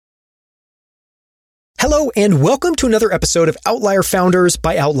Hello, and welcome to another episode of Outlier Founders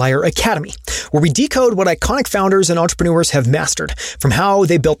by Outlier Academy, where we decode what iconic founders and entrepreneurs have mastered, from how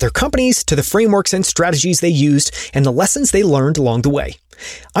they built their companies to the frameworks and strategies they used and the lessons they learned along the way.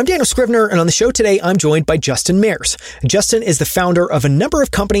 I'm Daniel Scrivener, and on the show today, I'm joined by Justin Mayers. Justin is the founder of a number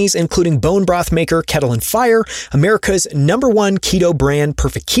of companies, including bone broth maker Kettle and Fire, America's #1 keto brand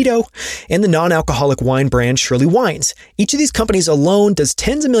Perfect Keto, and the non-alcoholic wine brand Shirley Wines. Each of these companies alone does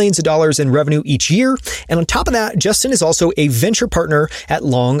tens of millions of dollars in revenue each year, and on top of that, Justin is also a venture partner at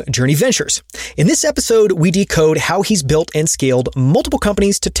Long Journey Ventures. In this episode, we decode how he's built and scaled multiple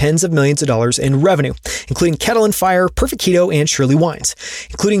companies to tens of millions of dollars in revenue, including Kettle and Fire, Perfect Keto, and Shirley Wines,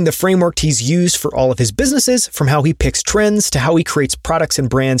 including the framework he's used for all of his businesses, from how he picks trends to how he creates products and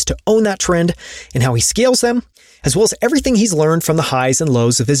brands to own that trend and how he scales them, as well as everything he's learned from the highs and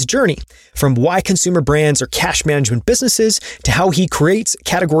lows of his journey, from why consumer brands are cash management businesses to how he creates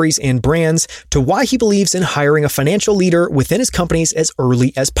categories and brands to why he believes in hiring a financial leader within his companies as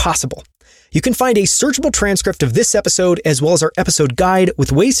early as possible. You can find a searchable transcript of this episode as well as our episode guide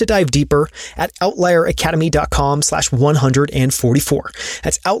with ways to dive deeper at outlieracademy.com/144.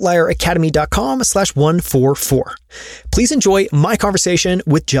 That's outlieracademy.com/144. Please enjoy my conversation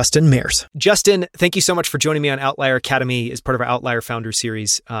with Justin Mayers. Justin, thank you so much for joining me on Outlier Academy as part of our Outlier Founder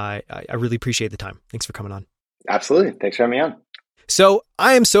series. I really appreciate the time. Thanks for coming on. Absolutely. Thanks for having me on. So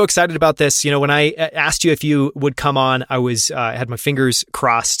I am so excited about this. You know, when I asked you if you would come on, I had my fingers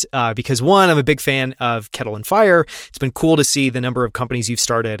crossed because one, I'm a big fan of Kettle and Fire. It's been cool to see the number of companies you've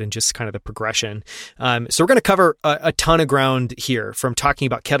started and just kind of the progression. So we're going to cover a ton of ground here, from talking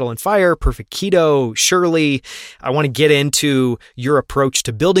about Kettle and Fire, Perfect Keto, Shirley. I want to get into your approach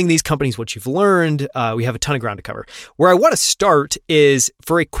to building these companies, what you've learned. We have a ton of ground to cover. Where I want to start is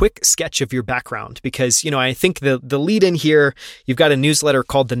for a quick sketch of your background, because, you know, I think the lead in here, you've got a newsletter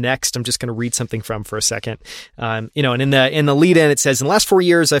called The Next. I'm just going to read something from for a second. And in the lead in, it says, in the last 4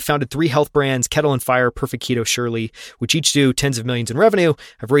 years, I've founded 3 health brands, Kettle and Fire, Perfect Keto, Shirley, which each do tens of millions in revenue.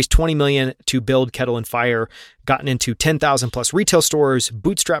 I've raised $20 million to build Kettle and Fire, gotten into 10,000 plus retail stores,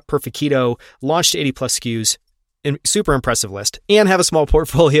 bootstrapped Perfect Keto, launched 80 plus SKUs, super impressive list, and have a small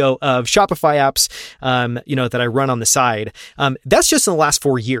portfolio of Shopify apps, that I run on the side. That's just in the last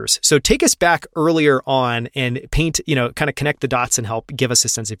 4 years. So take us back earlier on and paint, kind of connect the dots and help give us a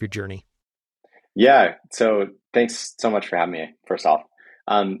sense of your journey. Yeah. So thanks so much for having me, first off.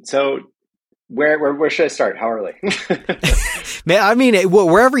 So where should I start? How early? Man, I mean,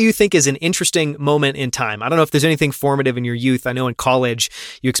 wherever you think is an interesting moment in time. I don't know if there's anything formative in your youth. I know in college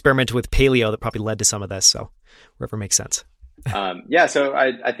you experimented with paleo that probably led to some of this. So wherever makes sense. So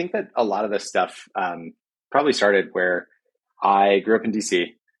I think that a lot of this stuff probably started where I grew up in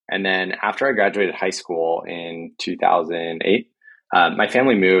DC. And then after I graduated high school in 2008, my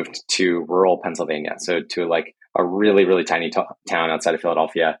family moved to rural Pennsylvania. So to like a really, really tiny town outside of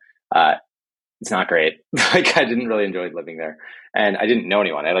Philadelphia. It's not great. Like, I didn't really enjoy living there, and I didn't know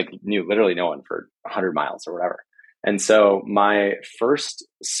anyone. I knew literally no one for 100 miles or whatever. And so my first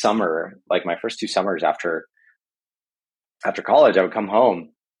summer, like my first 2 summers after college, I would come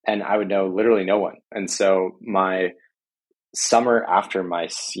home and I would know literally no one. And so my summer after my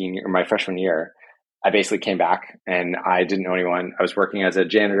freshman year, I basically came back and I didn't know anyone. I was working as a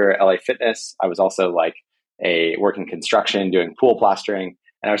janitor at LA Fitness. I was also working construction, doing pool plastering.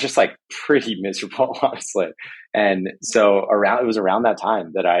 And I was just pretty miserable, honestly. And so it was around that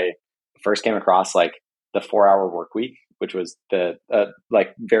time that I first came across the 4-Hour Workweek, which was the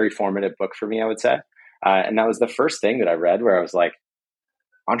very formative book for me, I would say. And that was the first thing that I read where I was like,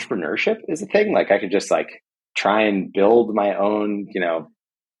 entrepreneurship is a thing. I could just try and build my own,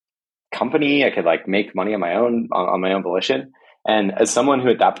 company. I could make money on my own volition. And as someone who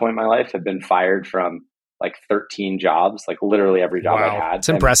at that point in my life had been fired from 13 jobs, literally every job I had. It's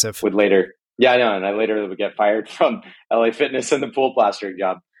impressive. And I later would get fired from LA Fitness and the pool plastering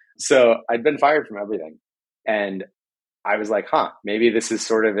job. So I'd been fired from everything. And I was like, maybe this is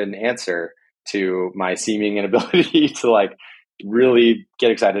sort of an answer to my seeming inability to really get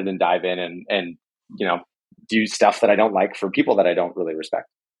excited and dive in and do stuff that I don't like for people that I don't really respect.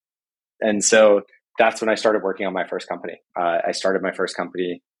 And so that's when I started working on my first company. I started my first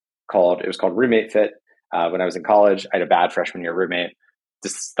company called Roommate Fit. When I was in college, I had a bad freshman year roommate.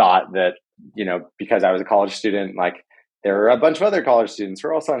 Just thought that, because I was a college student, there were a bunch of other college students who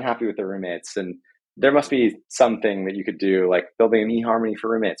were also unhappy with their roommates. And there must be something that you could do, building an eHarmony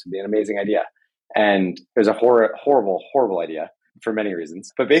for roommates would be an amazing idea. And it was a horrible, horrible idea for many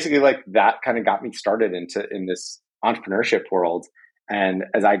reasons. But basically, that kind of got me started in this entrepreneurship world. And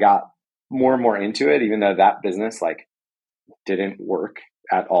as I got more and more into it, even though that business didn't work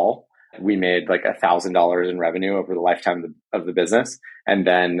at all, We made like $1,000 in revenue over the lifetime of the business. And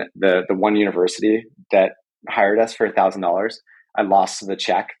then the one university that hired us for $1,000, I lost the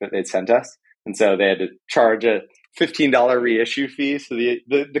check that they'd sent us. And so they had to charge a $15 reissue fee. So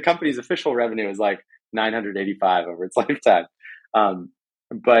the company's official revenue is like 985 over its lifetime.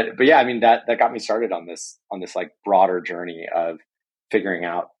 But yeah, I mean, that got me started on this like broader journey of figuring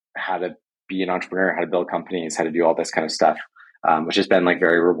out how to be an entrepreneur, how to build companies, how to do all this kind of stuff, which has been like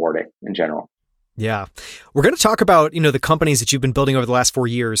very rewarding in general. Yeah. We're going to talk about, the companies that you've been building over the last 4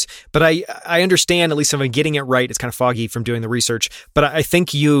 years, but I understand, at least if I'm getting it right, it's kind of foggy from doing the research, but I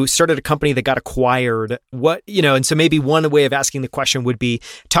think you started a company that got acquired. And so maybe one way of asking the question would be,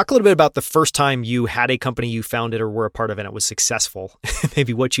 talk a little bit about the first time you had a company you founded or were a part of and it was successful,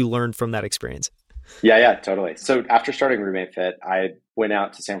 maybe what you learned from that experience. Yeah, totally. So after starting Roommate Fit, I went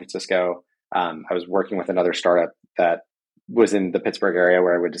out to San Francisco. I was working with another startup that was in the Pittsburgh area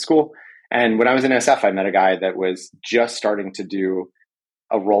where I went to school. And when I was in SF, I met a guy that was just starting to do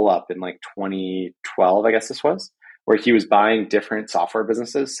a roll up in like 2012, I guess this was, where he was buying different software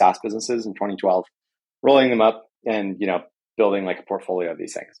businesses, SaaS businesses in 2012, rolling them up and, building like a portfolio of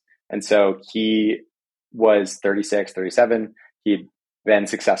these things. And so he was 36, 37. He'd been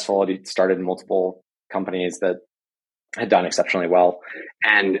successful. He started multiple companies that had done exceptionally well.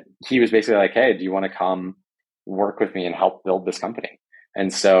 And he was basically like, hey, do you want to come work with me and help build this company?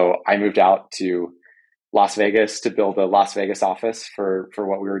 And so I moved out to Las Vegas to build a Las Vegas office for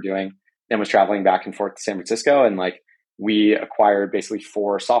what we were doing, and was traveling back and forth to San Francisco. And like, we acquired basically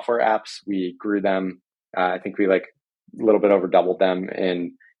 4 software apps. We grew them. I think we like a little bit over doubled them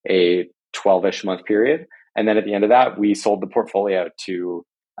in a 12-ish month period. And then at the end of that, we sold the portfolio to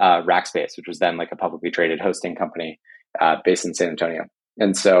Rackspace, which was then like a publicly traded hosting company based in San Antonio.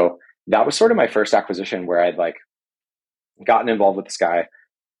 And so that was sort of my first acquisition where I'd like gotten involved with this guy,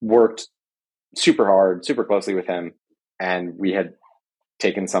 worked super hard, super closely with him. And we had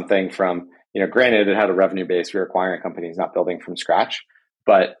taken something from, granted it had a revenue base, we were acquiring companies, not building from scratch,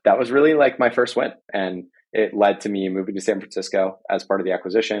 but that was really like my first win. And it led to me moving to San Francisco as part of the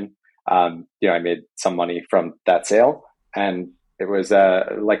acquisition. I made some money from that sale, and it was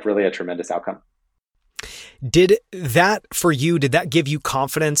like really a tremendous outcome. Did that give you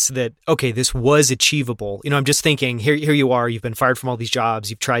confidence that, okay, this was achievable? I'm just thinking here you are, you've been fired from all these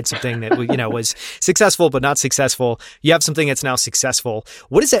jobs. You've tried something that, was successful, but not successful. You have something that's now successful.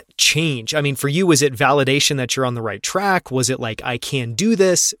 What does that change? I mean, for you, was it validation that you're on the right track? Was it like, I can do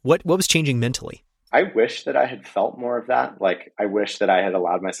this? What was changing mentally? I wish that I had felt more of that. Like, I wish that I had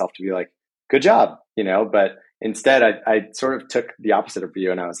allowed myself to be like, good job, but instead I sort of took the opposite of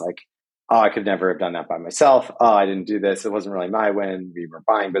you. And I was like, oh, I could never have done that by myself. Oh, I didn't do this. It wasn't really my win. We were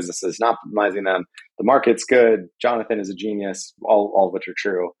buying businesses, not optimizing them. The market's good. Jonathan is a genius, all of which are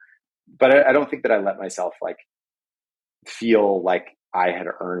true. But I don't think that I let myself like feel like I had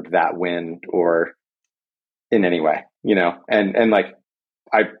earned that win or in any way, and like,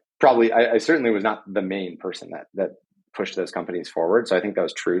 I certainly was not the main person that pushed those companies forward. So I think that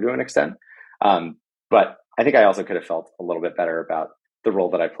was true to an extent. But I think I also could have felt a little bit better about the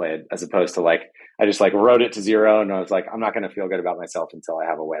role that I played, as opposed to like, I just like wrote it to zero and I was like, I'm not going to feel good about myself until I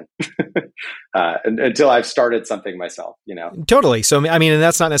have a win, until I've started something myself, Totally. So, I mean, and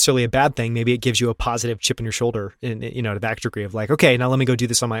that's not necessarily a bad thing. Maybe it gives you a positive chip in your shoulder to that degree of like, okay, now let me go do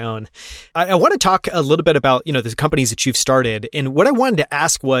this on my own. I want to talk a little bit about, the companies that you've started. And what I wanted to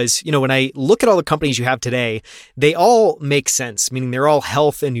ask was, when I look at all the companies you have today, they all make sense, meaning they're all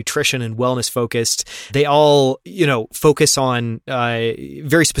health and nutrition and wellness focused. They all, focus on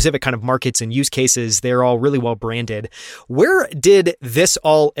very specific kind of markets and use cases. They're all really well branded. Where did this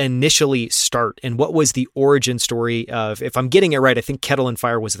all initially start? And what was the origin story of, if I'm getting it right, I think Kettle and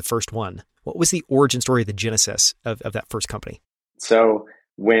Fire was the first one. What was the origin story, the genesis of that first company? So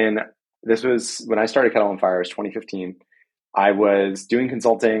when I started Kettle and Fire, it was 2015. I was doing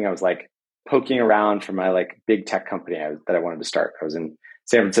consulting. I was like poking around for my like big tech company that I wanted to start. I was in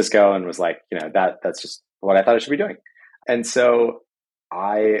San Francisco and was like, that's just what I thought I should be doing. And so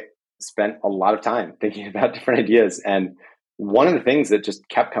I spent a lot of time thinking about different ideas. And one of the things that just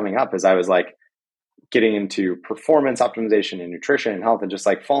kept coming up as I was like getting into performance optimization and nutrition and health and just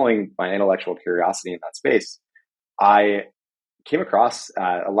like following my intellectual curiosity in that space, I came across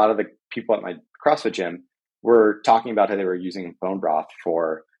a lot of the people at my CrossFit gym were talking about how they were using bone broth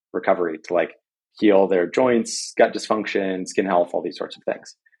for recovery to like heal their joints, gut dysfunction, skin health, all these sorts of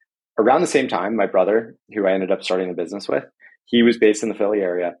things. Around the same time, my brother, who I ended up starting the business with, he was based in the Philly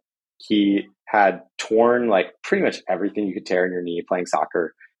area. He had torn like pretty much everything you could tear in your knee playing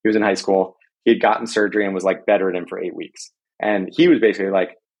soccer. He was in high school. He had gotten surgery and was like bedridden for 8 weeks. And he was basically like,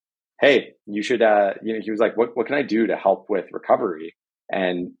 hey, you should, he was like, what can I do to help with recovery?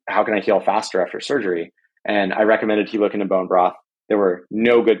 And how can I heal faster after surgery? And I recommended he look into bone broth. There were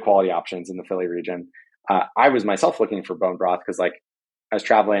no good quality options in the Philly region. I was myself looking for bone broth because like I was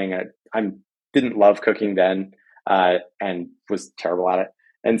traveling. I didn't love cooking then and was terrible at it.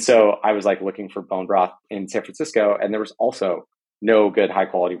 And so I was like looking for bone broth in San Francisco, and there was also no good high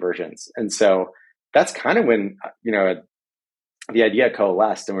quality versions. And so that's kind of when, the idea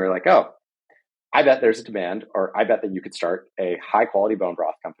coalesced, and we were like, oh, I bet there's a demand, or I bet that you could start a high quality bone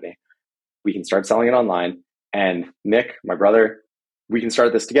broth company. We can start selling it online. And Nick, my brother, we can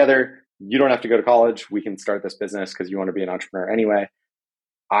start this together. You don't have to go to college. We can start this business because you want to be an entrepreneur anyway.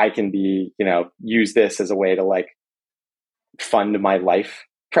 I can be, use this as a way to like fund my life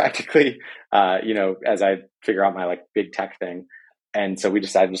practically, as I figure out my like big tech thing. And so we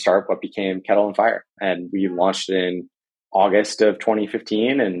decided to start what became Kettle and Fire. And we launched it in August of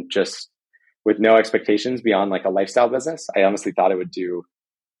 2015, and just with no expectations beyond like a lifestyle business. I honestly thought it would do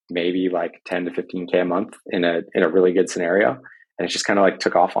maybe like 10 to 15K a month in a really good scenario. And it just kind of like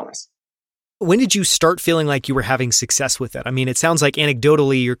took off on us. When did you start feeling like you were having success with it? I mean, it sounds like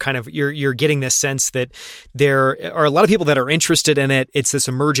anecdotally, you're getting this sense that there are a lot of people that are interested in it. It's this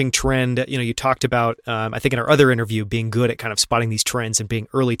emerging trend. You talked about, I think in our other interview, being good at kind of spotting these trends and being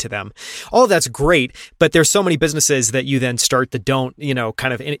early to them. All of that's great, but there's so many businesses that you then start that don't,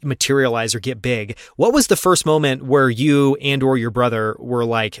 kind of materialize or get big. What was the first moment where you and or your brother were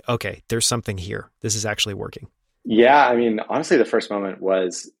like, okay, there's something here. This is actually working? Yeah, I mean, honestly, the first moment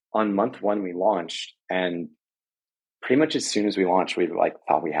was on month one we launched, and pretty much as soon as we launched, we like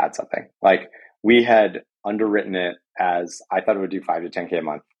thought we had something. Like we had underwritten it as I thought it would do 5 to 10K a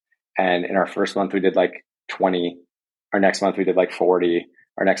month. And in our first month, we did like 20. Our next month, we did like 40.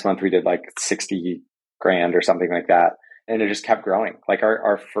 Our next month, we did like 60 grand or something like that. And it just kept growing. Like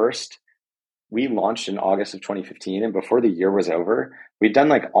we launched in August of 2015. And before the year was over, we'd done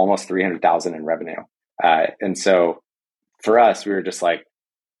like almost 300,000 in revenue. And so for us, we were just like,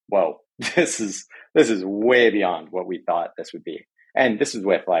 whoa, this is way beyond what we thought this would be. And this is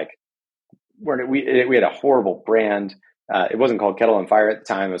with like, we had a horrible brand. It wasn't called Kettle and Fire at the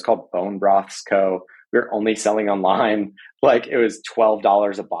time. It was called Bone Broths Co. We were only selling online. Like it was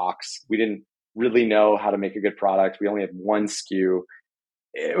 $12 a box. We didn't really know how to make a good product. We only had one SKU.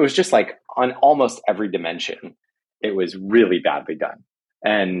 It was just like on almost every dimension, it was really badly done.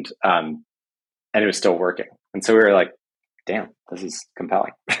 And it was still working. And so we were like, damn, this is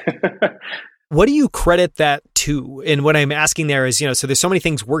compelling. What do you credit that to? And what I'm asking there is, so there's so many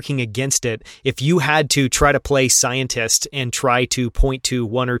things working against it. If you had to try to play scientist and try to point to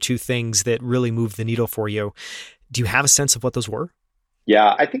one or two things that really moved the needle for you, do you have a sense of what those were?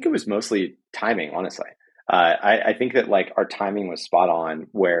 Yeah, I think it was mostly timing, honestly. I think that like our timing was spot on,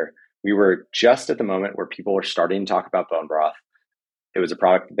 where we were just at the moment where people were starting to talk about bone broth. It was a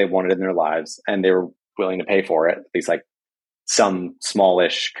product they wanted in their lives, and they were willing to pay for it. At least like some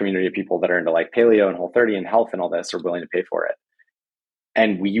smallish community of people that are into like paleo and Whole30 and health and all this are willing to pay for it.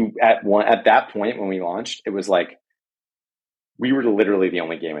 And we at that point when we launched, it was like we were literally the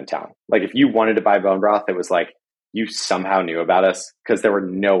only game in town. Like if you wanted to buy bone broth, it was like you somehow knew about us because there were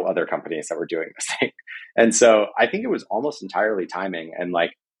no other companies that were doing this thing. And so I think it was almost entirely timing, and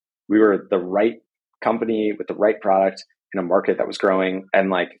like we were the right company with the right product in a market that was growing, and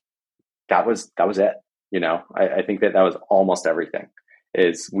like that was it. I think that was almost everything.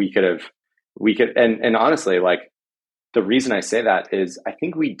 Is we could and honestly, like the reason I say that is I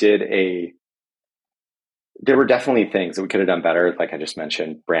think there were definitely things that we could have done better. Like I just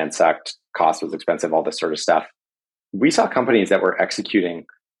mentioned, brand sucked, cost was expensive, all this sort of stuff. We saw companies that were executing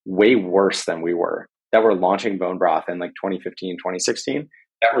way worse than we were, that were launching bone broth in like 2015, 2016,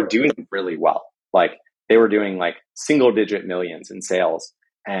 that were doing really well. Like they were doing like single digit millions in sales,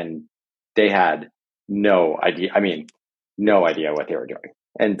 and they had no idea what they were doing.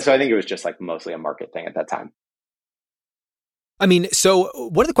 And so I think it was just like mostly a market thing at that time. I mean, so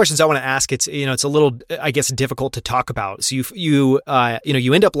one of the questions I want to ask, it's a little, I guess, difficult to talk about. So you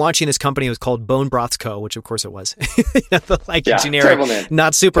end up launching this company. It was called Bone Broths Co., which of course it was, generic,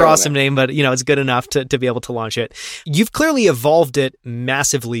 not super awesome name, but it's good enough to be able to launch it. You've clearly evolved it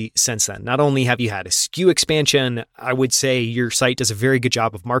massively since then. Not only have you had a SKU expansion, I would say your site does a very good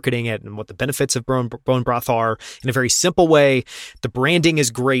job of marketing it and what the benefits of bone broth are in a very simple way. The branding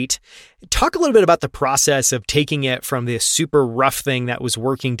is great. Talk a little bit about the process of taking it from this super rough thing that was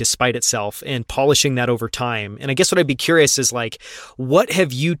working despite itself and polishing that over time. And I guess what I'd be curious is like, what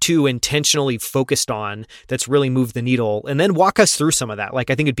have you two intentionally focused on that's really moved the needle? And then walk us through some of that. Like,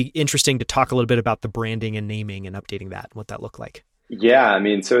 I think it'd be interesting to talk a little bit about the branding and naming and updating that and what that looked like. Yeah, I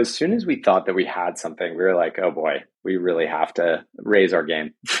mean, so as soon as we thought that we had something, we were like, oh boy, we really have to raise our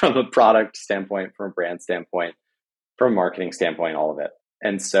game from a product standpoint, from a brand standpoint, from a marketing standpoint, all of it.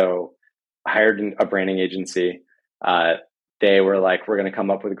 And so I hired a branding agency. Uh, they were like, we're going to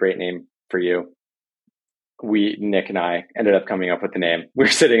come up with a great name for you. Nick and I ended up coming up with the name. We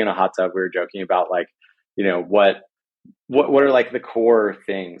were sitting in a hot tub. We were joking about like, what are like the core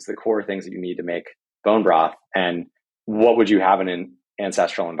things that you need to make bone broth, and what would you have in an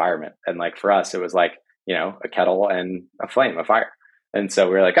ancestral environment? And like for us, it was like, a kettle and a flame, a fire. And so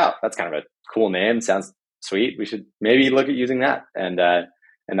we were like, oh, that's kind of a cool name. Sounds sweet. We should maybe look at using that. And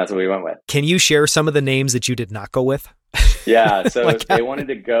that's what we went with. Can you share some of the names that you did not go with? Yeah. So they wanted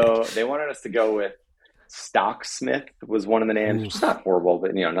us to go with Stocksmith was one of the names, which is not horrible,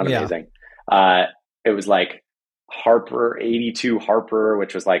 but not amazing. It was like Harper, 82 Harper,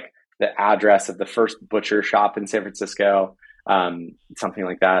 which was like the address of the first butcher shop in San Francisco, something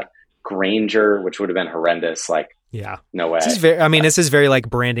like that. Granger, which would have been horrendous. Like, yeah, no way. This is very like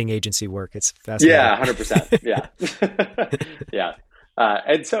branding agency work. It's fascinating. Yeah, 100%. Yeah. Yeah.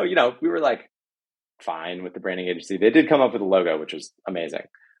 And so, we were like fine with the branding agency. They did come up with a logo, which was amazing.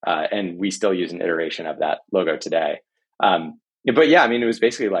 And we still use an iteration of that logo today. But yeah, I mean, it was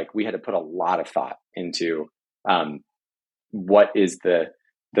basically like we had to put a lot of thought into what is the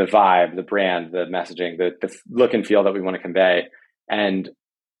vibe, the brand, the messaging, the look and feel that we want to convey. And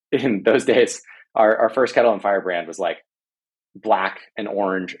in those days, our first Kettle and Fire brand was like black and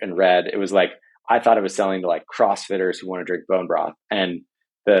orange and red. It was like, I thought it was selling to like CrossFitters who want to drink bone broth. And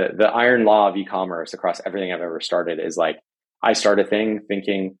the iron law of e-commerce across everything I've ever started is like, I start a thing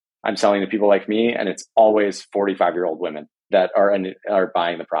thinking I'm selling to people like me, and it's always 45-year-old women that are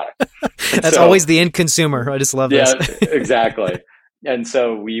buying the product. That's always the end consumer. I just love this. Yeah, exactly. And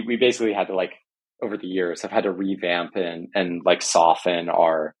so we basically had to like, over the years, have had to revamp and like soften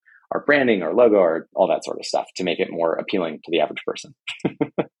our branding, our logo, or all that sort of stuff to make it more appealing to the average person.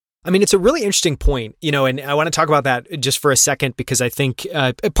 I mean, it's a really interesting point, and I want to talk about that just for a second, because I think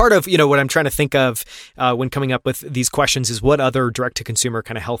part of, what I'm trying to think of when coming up with these questions is what other direct-to-consumer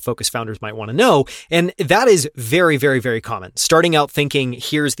kind of health-focused founders might want to know. And that is very, very, very common. Starting out thinking,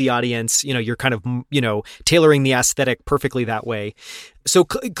 here's the audience, you're kind of, tailoring the aesthetic perfectly that way. So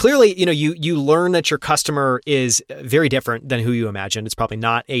clearly, you learn that your customer is very different than who you imagined. It's probably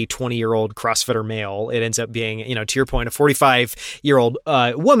not a 20-year-old CrossFitter male. It ends up being, to your point, a 45-year-old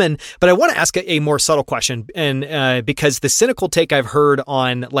woman. But I want to ask a more subtle question, and because the cynical take I've heard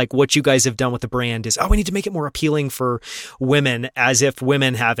on like what you guys have done with the brand is, we need to make it more appealing for women, as if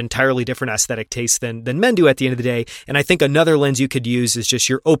women have entirely different aesthetic tastes than men do at the end of the day. And I think another lens you could use is just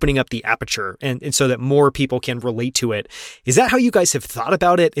you're opening up the aperture and so that more people can relate to it. Is that how you guys have thought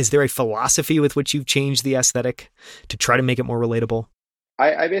about it? Is there a philosophy with which you've changed the aesthetic to try to make it more relatable?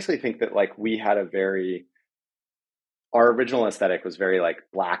 I basically think that like we had our original aesthetic was very like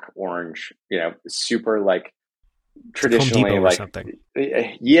black, orange, super like traditionally like something.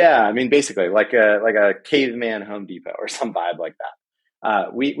 Yeah, I mean basically like a caveman Home Depot or some vibe like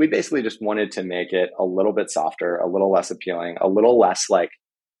that. We basically just wanted to make it a little bit softer, a little less appealing, a little less like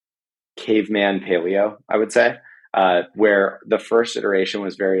caveman paleo, I would say. Where the first iteration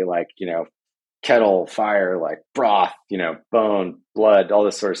was very like, kettle, fire, like broth, bone, blood, all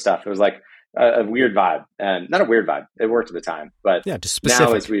this sort of stuff. It was like a weird vibe, and not a weird vibe. It worked at the time, but yeah, just specific.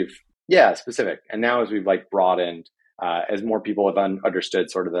 Now as specific. And now as we've like broadened, as more people have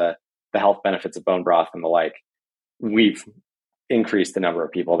understood sort of the health benefits of bone broth and the like, we've increased the number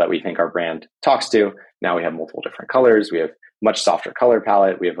of people that we think our brand talks to. Now we have multiple different colors. We have much softer color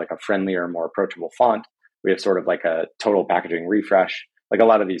palette. We have like a friendlier, more approachable font. We have sort of like a total packaging refresh, like a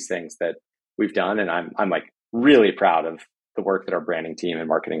lot of these things that we've done. And I'm like really proud of the work that our branding team and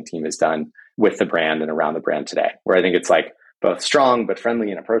marketing team has done with the brand and around the brand today, where I think it's like both strong, but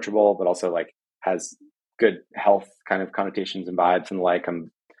friendly and approachable, but also like has good health kind of connotations and vibes and the like.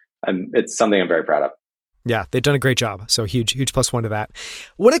 It's something I'm very proud of. Yeah, they've done a great job. So huge +1 to that.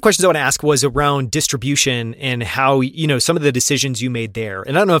 One of the questions I want to ask was around distribution and how, some of the decisions you made there.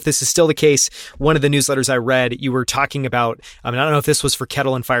 And I don't know if this is still the case. One of the newsletters I read, you were talking about, I don't know if this was for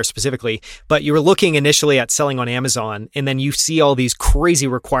Kettle and Fire specifically, but you were looking initially at selling on Amazon, and then you see all these crazy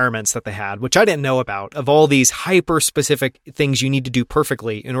requirements that they had, which I didn't know about, of all these hyper specific things you need to do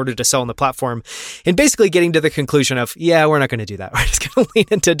perfectly in order to sell on the platform. And basically getting to the conclusion of, yeah, we're not going to do that. We're just going to lean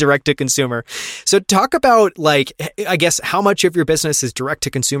into direct to consumer. So talk about like, I guess, how much of your business is direct to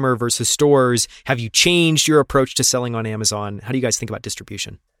consumer versus stores? Have you changed your approach to selling on Amazon? How do you guys think about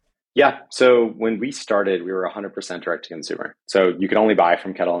distribution? Yeah. So when we started, we were 100% direct to consumer. So you can only buy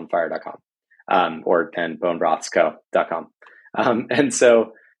from kettleandfire.com or then bonebrothsco.com. And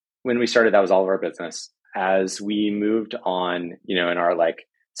so when we started, that was all of our business. As we moved on, in our like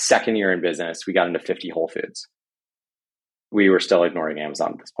second year in business, we got into 50 Whole Foods. We were still ignoring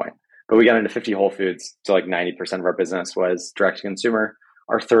Amazon at this point, but we got into 50 Whole Foods. So like 90% of our business was direct to consumer.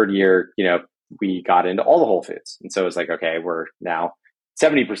 Our third year, we got into all the Whole Foods. And so it was like, okay, we're now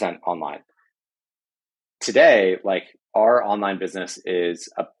 70% online. Today, like our online business is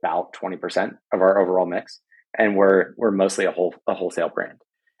about 20% of our overall mix. And we're mostly a wholesale brand.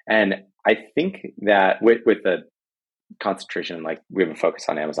 And I think that with the concentration, like we have a focus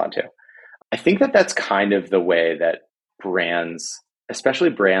on Amazon too. I think that that's kind of the way that brands, especially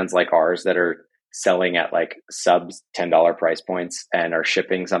brands like ours that are selling at like sub $10 price points and are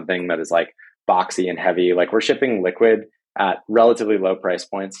shipping something that is like boxy and heavy, like we're shipping liquid at relatively low price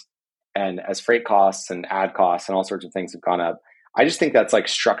points. And as freight costs and ad costs and all sorts of things have gone up, I just think that's like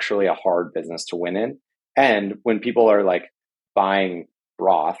structurally a hard business to win in. And when people are like buying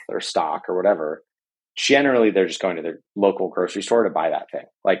broth or stock or whatever, generally they're just going to their local grocery store to buy that thing.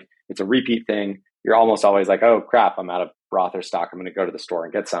 Like it's a repeat thing. You're almost always like, oh crap, I'm out of broth or stock. I'm going to go to the store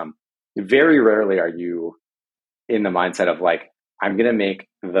and get some. Very rarely are you in the mindset of like, I'm going to make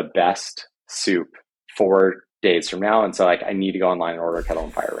the best soup 4 days from now. And so like, I need to go online and order a Kettle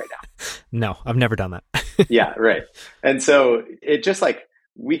and Fire right now. No, I've never done that. Yeah, right. And so it just like,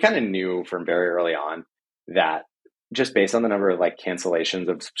 we kind of knew from very early on that just based on the number of like cancellations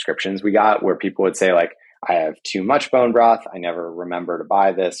of subscriptions we got where people would say like, I have too much bone broth. I never remember to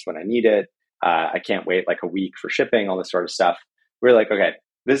buy this when I need it. I can't wait like a week for shipping, all this sort of stuff. We're like, okay,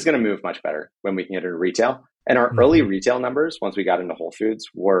 this is going to move much better when we can get into retail. And our early retail numbers, once we got into Whole Foods,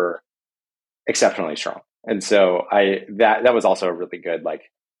 were exceptionally strong. And so that was also a really good like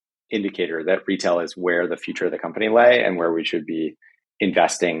indicator that retail is where the future of the company lay and where we should be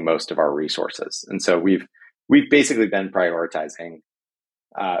investing most of our resources. And so we've basically been prioritizing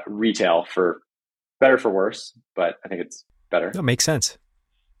retail for better for worse, but I think it's better. That makes sense.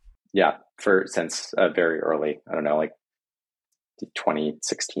 Yeah, since very early, I don't know, like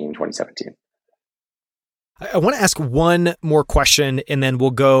 2016, 2017. I want to ask one more question, and then we'll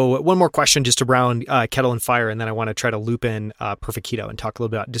go one more question just around Kettle and Fire, and then I want to try to loop in Perfect Keto and talk a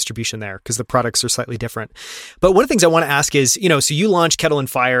little bit about distribution there because the products are slightly different. But one of the things I want to ask is, so you launched Kettle and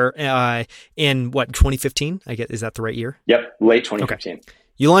Fire in what, 2015? Is that the right year? Yep, late 2015. Okay.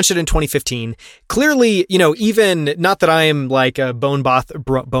 You launched it in 2015. Clearly, even not that I am like a bone broth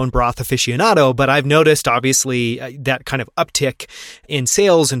aficionado, but I've noticed obviously that kind of uptick in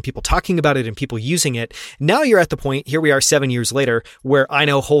sales and people talking about it and people using it. Now you're at the point, here we are 7 years later, where I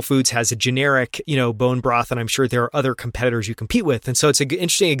know Whole Foods has a generic, bone broth, and I'm sure there are other competitors you compete with. And so it's an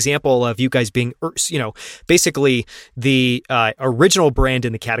interesting example of you guys being, basically the original brand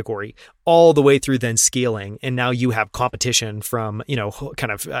in the category, all the way through then scaling. And now you have competition from,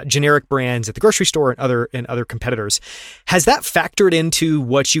 kind of generic brands at the grocery store and other competitors. Has that factored into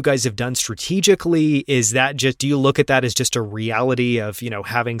what you guys have done strategically? Is that do you look at that as just a reality of,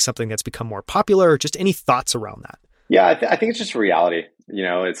 having something that's become more popular? Just any thoughts around that? Yeah, I think it's just a reality.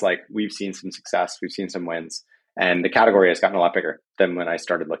 It's like we've seen some success, we've seen some wins, and the category has gotten a lot bigger than when I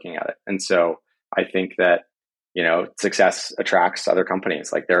started looking at it. And so I think that success attracts other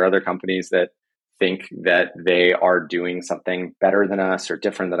companies. Like there are other companies that think that they are doing something better than us or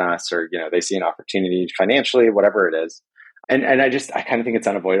different than us, or, they see an opportunity financially, whatever it is. And I kind of think it's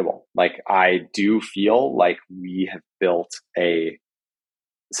unavoidable. Like I do feel like we have built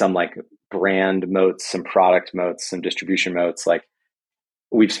some like brand moats, some product moats, some distribution moats. Like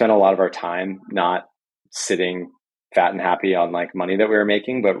we've spent a lot of our time not sitting fat and happy on like money that we were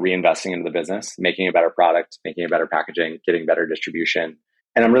making, but reinvesting into the business, making a better product, making a better packaging, getting better distribution.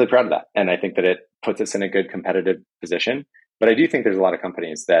 And I'm really proud of that. And I think that it puts us in a good competitive position. But I do think there's a lot of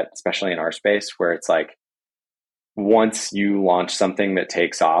companies that, especially in our space, where it's like, once you launch something that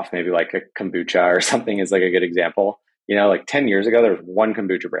takes off, maybe like a kombucha or something is like a good example. Like 10 years ago, there was one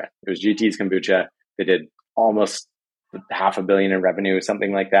kombucha brand. It was GT's Kombucha. They did almost $500 million in revenue,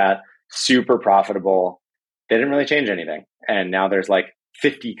 something like that. Super profitable. They didn't really change anything. And now there's like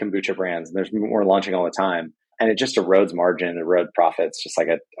 50 kombucha brands and there's more launching all the time. And it just erodes margin, erodes profits, just like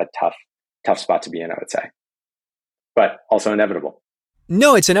a tough spot to be in, I would say. But also inevitable.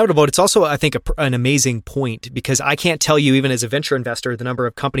 No, it's inevitable. It's also, I think, an amazing point because I can't tell you, even as a venture investor, the number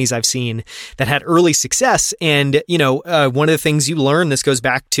of companies I've seen that had early success. And, one of the things you learn, this goes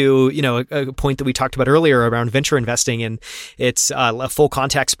back to, a point that we talked about earlier around venture investing, and it's a full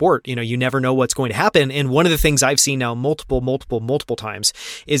contact sport. You never know what's going to happen. And one of the things I've seen now multiple times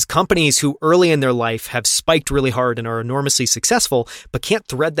is companies who early in their life have spiked really hard and are enormously successful, but can't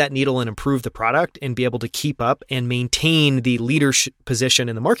thread that needle and improve the product and be able to keep up and maintain the leadership position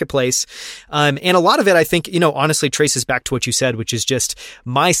in the marketplace. And a lot of it, I think, honestly traces back to what you said, which is just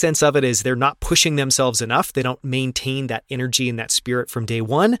my sense of it is they're not pushing themselves enough. They don't maintain that energy and that spirit from day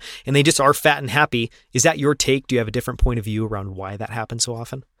one, and they just are fat and happy. Is that your take? Do you have a different point of view around why that happens so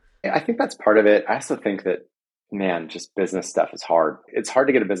often? I think that's part of it. I also think that, man, just business stuff is hard. It's hard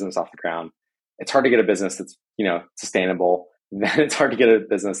to get a business off the ground. It's hard to get a business that's, sustainable. Then it's hard to get a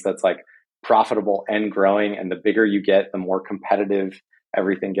business that's like profitable and growing. And the bigger you get, the more competitive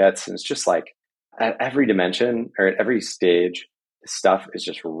everything gets. And it's just like at every dimension or at every stage, stuff is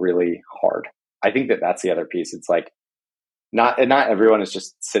just really hard. I think that that's the other piece. It's like not everyone is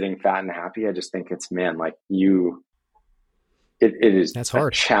just sitting fat and happy. I just think it's, man, like it is that's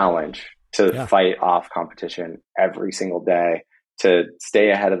hard. A challenge to fight off competition every single day, to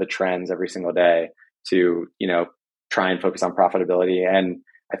stay ahead of the trends every single day, to, try and focus on profitability. And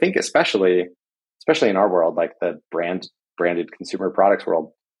I think especially in our world, like the branded consumer products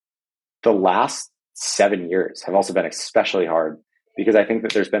world, the last 7 years have also been especially hard because I think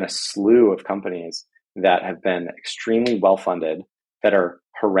that there's been a slew of companies that have been extremely well-funded that are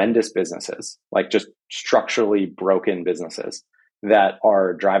horrendous businesses, like just structurally broken businesses that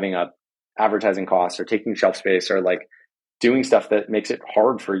are driving up advertising costs or taking shelf space or like doing stuff that makes it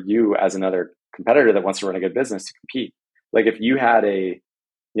hard for you as another competitor that wants to run a good business to compete. Like if you had if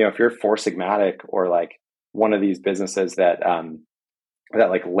you're Four Sigmatic or like one of these businesses that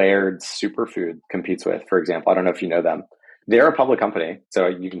like Laird's Superfood competes with, for example, I don't know if you know them. They're a public company, so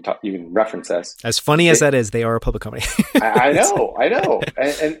you can reference this. As funny as that is, they are a public company. I know.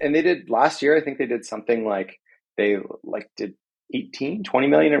 And they did last year, I think they did something like they like did 20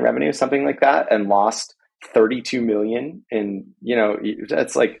 million in revenue, something like that, and lost 32 million in,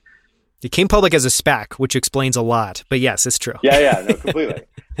 that's like, it came public as a SPAC, which explains a lot, but yes, it's true. Yeah, no, completely.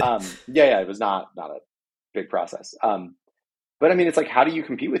 It was not a big process. But I mean, it's like, how do you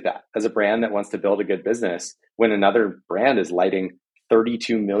compete with that as a brand that wants to build a good business when another brand is lighting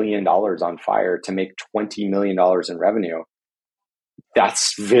 $32 million on fire to make $20 million in revenue?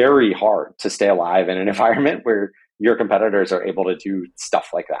 That's very hard to stay alive in an environment where your competitors are able to do stuff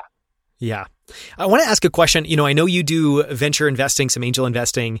like that. Yeah. I want to ask a question. I know you do venture investing, some angel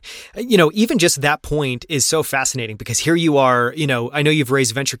investing. Even just that point is so fascinating because here you are, I know you've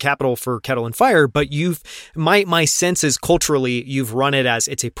raised venture capital for Kettle and Fire, but my sense is culturally, you've run it as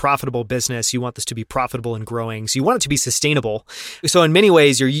it's a profitable business. You want this to be profitable and growing. So you want it to be sustainable. So in many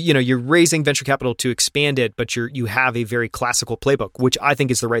ways, you're raising venture capital to expand it, but you have a very classical playbook, which I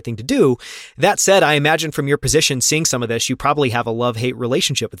think is the right thing to do. That said, I imagine from your position, seeing some of this, you probably have a love-hate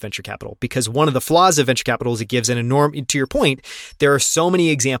relationship with venture capital because one of the flaws of venture capital is it gives an enormous, to your point, there are so many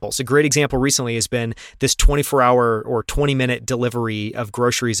examples. A great example recently has been this 24-hour or 20-minute delivery of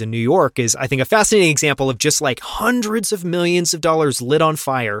groceries in New York is, I think, a fascinating example of just like hundreds of millions of dollars lit on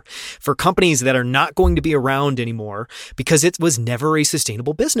fire for companies that are not going to be around anymore because it was never a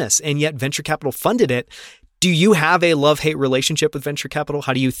sustainable business. And yet venture capital funded it. Do you have a love-hate relationship with venture capital?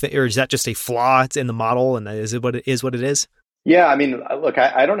 How do you think, or is that just a flaw in the model? And is it what it is? Yeah, I mean, look,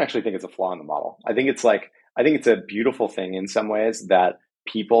 I don't actually think it's a flaw in the model. I think it's a beautiful thing in some ways that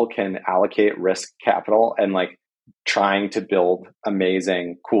people can allocate risk capital and like trying to build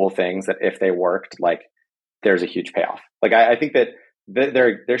amazing, cool things that if they worked, like there's a huge payoff. Like I think that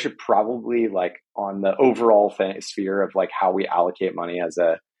there should probably like on the overall sphere of like how we allocate money as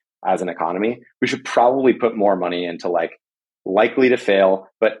an economy, we should probably put more money into like likely to fail,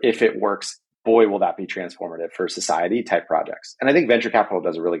 but if it works, boy, will that be transformative for society type projects. And I think venture capital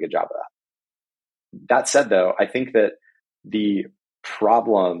does a really good job of that. That said, though, I think that the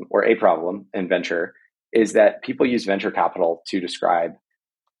problem or a problem in venture is that people use venture capital to describe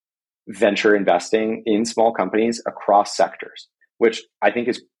venture investing in small companies across sectors, which I think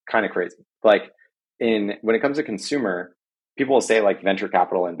is kind of crazy. Like when it comes to consumer, people will say like venture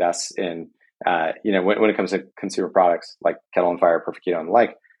capital invests in, when it comes to consumer products like Kettle and Fire, Perfect Keto and the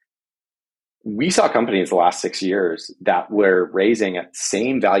like. We saw companies the last 6 years that were raising at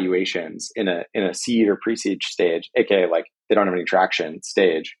same valuations in a seed or pre-seed stage, aka like they don't have any traction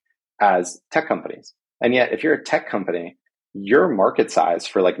stage, as tech companies. And yet, if you're a tech company, your market size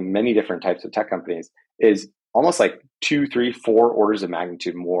for like many different types of tech companies is almost like two, three, four orders of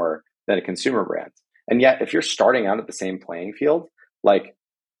magnitude more than a consumer brand. And yet, if you're starting out at the same playing field, like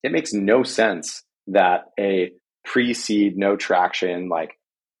it makes no sense that a pre-seed, no traction, like,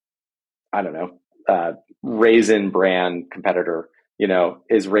 I don't know, raisin brand competitor,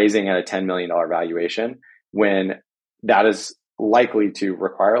 is raising at a $10 million valuation when that is likely to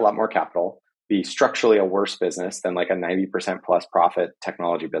require a lot more capital, be structurally a worse business than like a 90% plus profit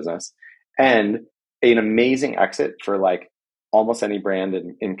technology business, and an amazing exit for like almost any brand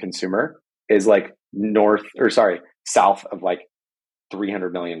in consumer is like south of like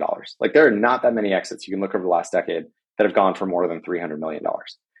 $300 million. Like there are not that many exits. You can look over the last decade that have gone for more than $300 million.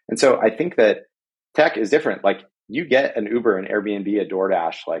 And so I think that tech is different. Like you get an Uber, an Airbnb, a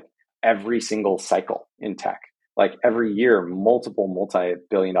DoorDash, like every single cycle in tech. Like every year, multiple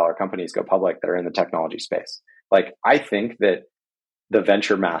multi-billion dollar companies go public that are in the technology space. Like I think that the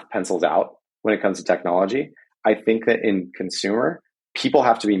venture math pencils out when it comes to technology. I think that in consumer, people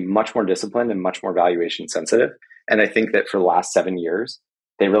have to be much more disciplined and much more valuation sensitive. And I think that for the last 7 years,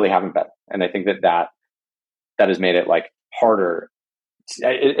 they really haven't been. And I think that has made it like harder.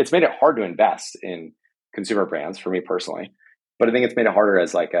 It's made it hard to invest in consumer brands for me personally, but I think it's made it harder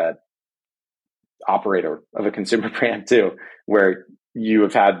as like a operator of a consumer brand too, where you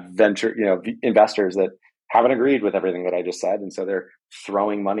have had venture, investors that haven't agreed with everything that I just said. And so they're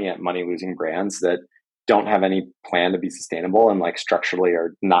throwing money at money losing brands that don't have any plan to be sustainable and like structurally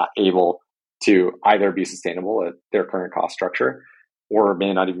are not able to either be sustainable at their current cost structure or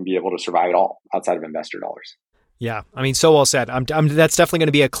may not even be able to survive at all outside of investor dollars. Yeah, I mean, so well said. That's definitely going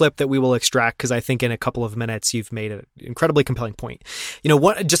to be a clip that we will extract because I think in a couple of minutes you've made an incredibly compelling point.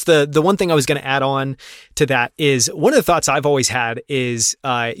 Just the one thing I was going to add on to that is one of the thoughts I've always had is,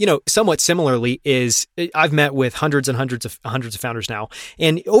 somewhat similarly is I've met with hundreds and hundreds of founders now,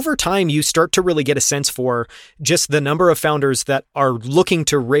 and over time you start to really get a sense for just the number of founders that are looking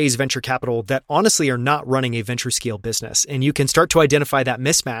to raise venture capital that honestly are not running a venture scale business, and you can start to identify that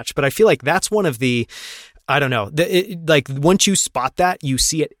mismatch. But I feel like that's one of the I don't know. Like once you spot that, you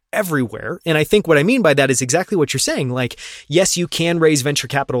see it everywhere. And I think what I mean by that is exactly what you're saying. Like, yes, you can raise venture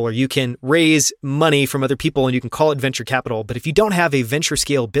capital or you can raise money from other people and you can call it venture capital. But if you don't have a venture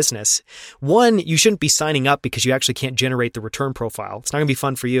scale business, one, you shouldn't be signing up because you actually can't generate the return profile. It's not going to be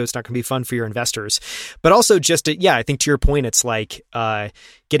fun for you. It's not going to be fun for your investors. But also I think to your point, it's like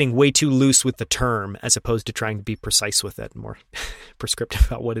getting way too loose with the term as opposed to trying to be precise with it, more prescriptive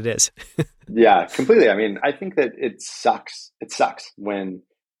about what it is. Yeah, completely. I mean, I think that it sucks. It sucks when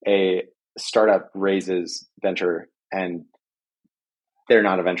a startup raises venture and they're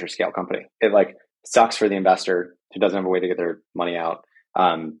not a venture scale company. It like sucks for the investor who doesn't have a way to get their money out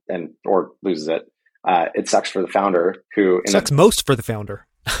or loses it. It sucks for the founder who sucks most for the founder.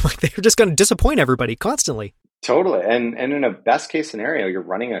 Like they're just going to disappoint everybody constantly. Totally. And in a best case scenario, you're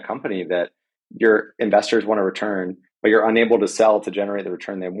running a company that your investors want to return, but you're unable to sell to generate the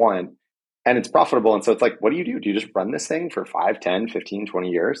return they want. And it's profitable. And so it's like, what do? Do you just run this thing for 5, 10, 15, 20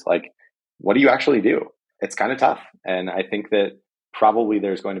 years? Like, what do you actually do? It's kind of tough. And I think that probably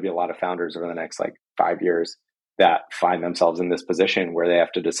there's going to be a lot of founders over the next like 5 years that find themselves in this position where they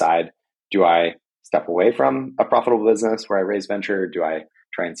have to decide, do I step away from a profitable business where I raise venture? Do I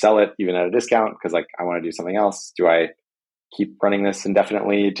try and sell it even at a discount because like I want to do something else? Do I keep running this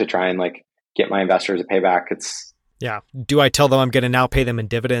indefinitely to try and like get my investors a payback? Yeah. Do I tell them I'm going to now pay them in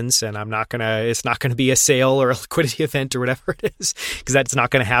dividends and it's not going to be a sale or a liquidity event or whatever it is, because that's not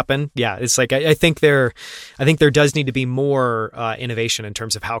going to happen. Yeah. It's like, I think there does need to be more innovation in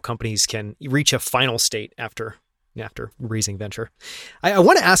terms of how companies can reach a final state after raising venture. I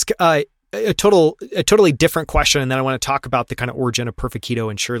want to ask a totally different question, and then I want to talk about the kind of origin of Perfect Keto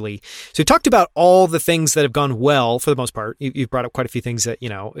and Shirley. So we talked about all the things that have gone well for the most part. You've brought up quite a few things that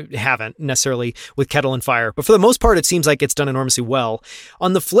haven't necessarily with Kettle and Fire, but for the most part, it seems like it's done enormously well.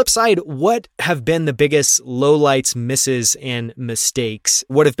 On the flip side, what have been the biggest lowlights, misses, and mistakes?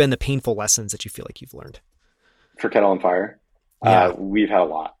 What have been the painful lessons that you feel like you've learned for Kettle and Fire? Yeah. We've had a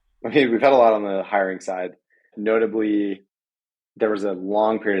lot. I mean, we've had a lot on the hiring side, notably. There was a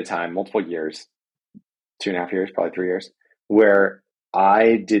long period of time, multiple years, 2.5 years, probably 3 years, where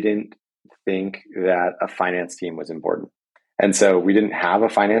I didn't think that a finance team was important. And so we didn't have a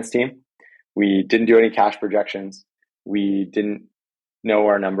finance team. We didn't do any cash projections. We didn't know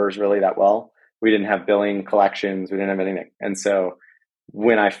our numbers really that well. We didn't have billing, collections. We didn't have anything. And so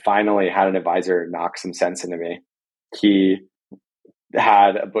when I finally had an advisor knock some sense into me, he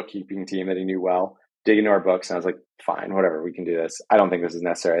had a bookkeeping team that he knew well, dig into our books. And I was like, fine, whatever, we can do this. I don't think this is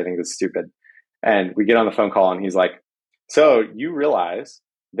necessary. I think this is stupid. And we get on the phone call and he's like, so you realize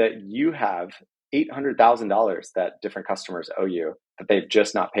that you have $800,000 that different customers owe you that they've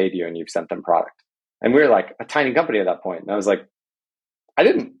just not paid you and you've sent them product. And we were like a tiny company at that point. And I was like, I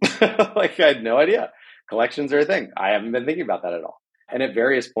didn't. Like, I had no idea. Collections are a thing. I haven't been thinking about that at all. And at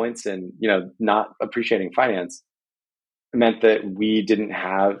various points in, not appreciating finance meant that we didn't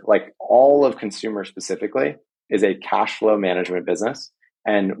have, like, all of consumer specifically is a cash flow management business.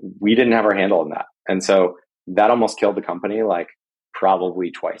 And we didn't have our handle on that. And so that almost killed the company, like,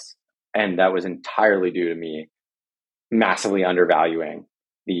 probably twice. And that was entirely due to me massively undervaluing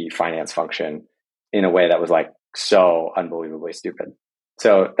the finance function in a way that was like so unbelievably stupid.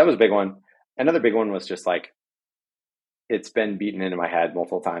 So that was a big one. Another big one was just like, it's been beaten into my head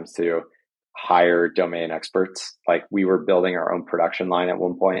multiple times to hire domain experts. Like, we were building our own production line at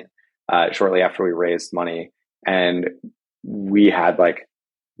one point, shortly after we raised money. And we had like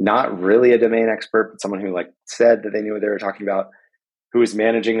not really a domain expert, but someone who like said that they knew what they were talking about, who was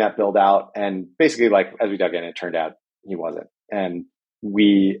managing that build out. And basically, like, as we dug in, it turned out he wasn't. And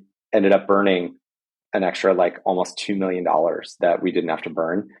we ended up burning an extra like almost $2 million that we didn't have to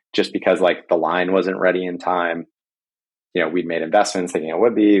burn just because like the line wasn't ready in time. We'd made investments thinking it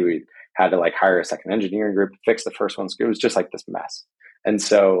would be. We had to like hire a second engineering group to fix the first one. So it was just like this mess. And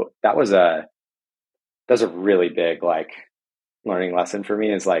so that was a really big like learning lesson for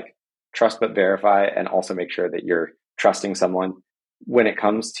me, is like trust but verify, and also make sure that you're trusting someone when it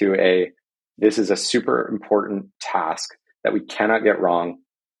comes to this is a super important task that we cannot get wrong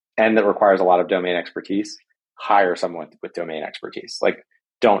and that requires a lot of domain expertise. Hire someone with domain expertise. Like,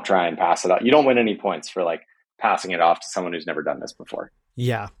 don't try and pass it off. You don't win any points for like passing it off to someone who's never done this before.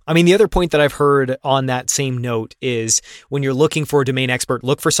 Yeah. I mean, the other point that I've heard on that same note is when you're looking for a domain expert,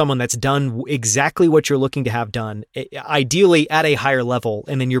 look for someone that's done exactly what you're looking to have done, ideally at a higher level.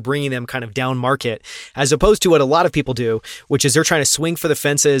 And then you're bringing them kind of down market, as opposed to what a lot of people do, which is they're trying to swing for the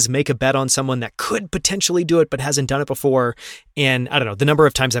fences, make a bet on someone that could potentially do it, but hasn't done it before. And I don't know, the number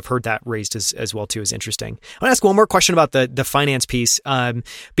of times I've heard that raised as well too is interesting. I want to ask one more question about the finance piece,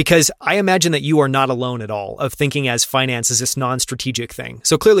 because I imagine that you are not alone at all of thinking as finance as this non-strategic thing.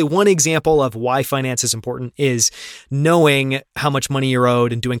 So clearly one example of why finance is important is knowing how much money you're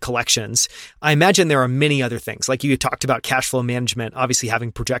owed and doing collections. I imagine there are many other things. Like you talked about cash flow management, obviously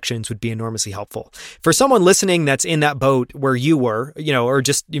having projections would be enormously helpful. For someone listening that's in that boat where you were, or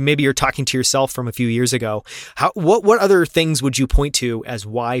just maybe you're talking to yourself from a few years ago, what other things would you point to as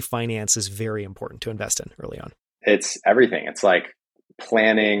why finance is very important to invest in early on? It's everything. It's like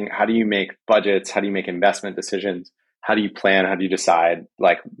planning. How do you make budgets? How do you make investment decisions? How do you plan? How do you decide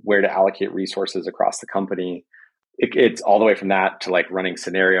like where to allocate resources across the company? It's all the way from that to like running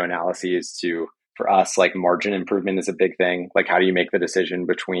scenario analyses to, for us, like margin improvement is a big thing. Like, how do you make the decision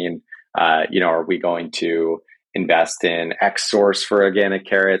between, are we going to invest in X source for organic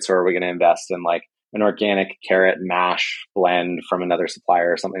carrots, or are we going to invest in like an organic carrot mash blend from another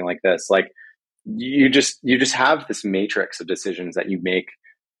supplier or something like this? Like, you just have this matrix of decisions that you make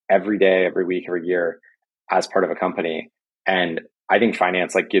every day, every week, every year as part of a company. And I think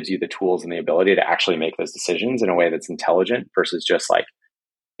finance like gives you the tools and the ability to actually make those decisions in a way that's intelligent versus just like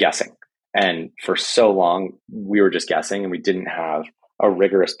guessing. And for so long, we were just guessing, and we didn't have a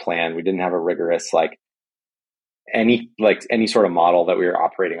rigorous plan. We didn't have a rigorous any sort of model that we were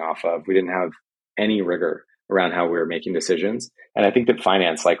operating off of. We didn't have any rigor around how we were making decisions. And I think that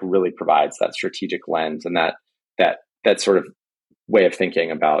finance like really provides that strategic lens and that sort of way of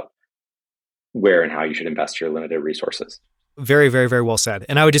thinking about where and how you should invest your limited resources. Very, very, very well said.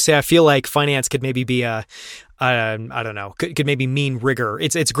 And I would just say, I feel like finance could maybe be I don't know, could maybe mean rigor.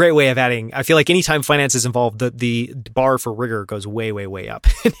 It's a great way of adding. I feel like anytime finance is involved, the bar for rigor goes way, way, way up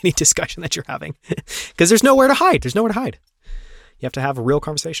in any discussion that you're having, because there's nowhere to hide. There's nowhere to hide. You have to have a real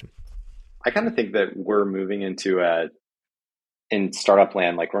conversation. I kind of think that we're moving into in startup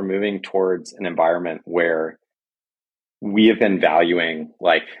land, like we're moving towards an environment where we have been valuing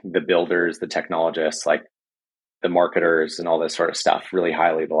like the builders, the technologists, like the marketers and all this sort of stuff really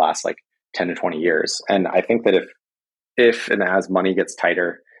highly the last like 10 to 20 years. And I think that if and as money gets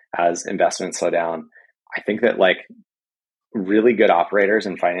tighter, as investments slow down, I think that like really good operators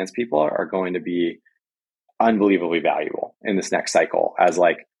and finance people are going to be unbelievably valuable in this next cycle. As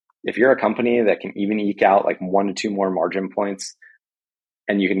like, if you're a company that can even eke out like 1 to 2 more margin points,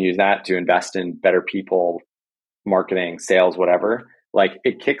 and you can use that to invest in better people, marketing, sales, whatever, like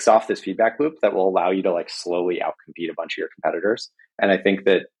it kicks off this feedback loop that will allow you to like slowly outcompete a bunch of your competitors. And I think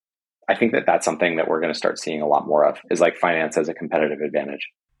that that's something that we're going to start seeing a lot more of, is like finance as a competitive advantage.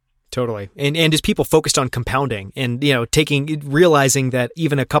 Totally. And as people focused on compounding and, realizing that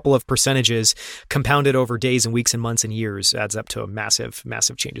even a couple of percentages compounded over days and weeks and months and years adds up to a massive,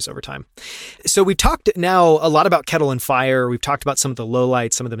 massive changes over time. So we've talked now a lot about Kettle and Fire. We've talked about some of the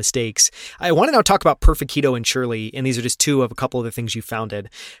lowlights, some of the mistakes. I want to now talk about Perfect Keto and Shirley. And these are just two of a couple of the things you founded.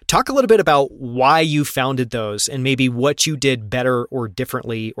 Talk a little bit about why you founded those and maybe what you did better or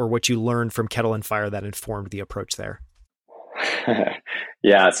differently, or what you learned from Kettle and Fire that informed the approach there.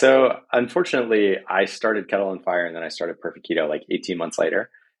 Yeah. So unfortunately, I started Kettle and Fire and then I started Perfect Keto like 18 months later.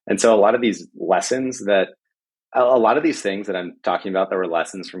 And so a lot of these things that I'm talking about that were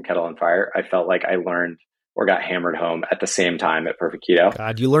lessons from Kettle and Fire, I felt like I learned or got hammered home at the same time at Perfect Keto.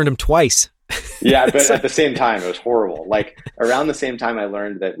 God, you learned them twice. Yeah, but at the same time, it was horrible. Like around the same time I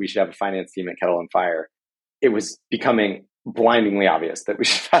learned that we should have a finance team at Kettle and Fire, it was becoming blindingly obvious that we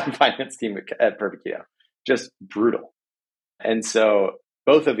should have a finance team at Perfect Keto. Just brutal. And so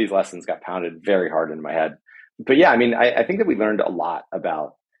both of these lessons got pounded very hard into my head. But yeah, I mean, I think that we learned a lot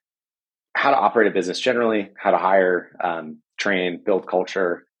about how to operate a business generally, how to hire, train, build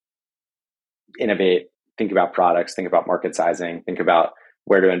culture, innovate, think about products, think about market sizing, think about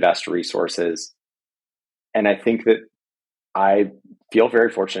where to invest resources. And I think that I feel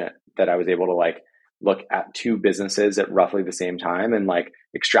very fortunate that I was able to look at two businesses at roughly the same time and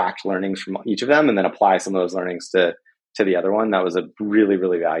extract learnings from each of them and then apply some of those learnings to the other one. That was a really,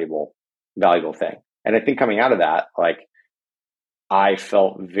 really valuable thing. And I think coming out of that, I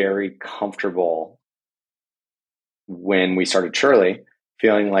felt very comfortable when we started Shirley,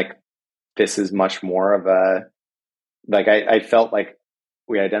 feeling like this is much more of I felt like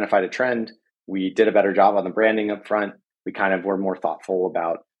we identified a trend. We did a better job on the branding up front. We kind of were more thoughtful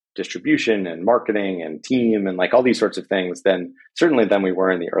about distribution and marketing and team and all these sorts of things than we were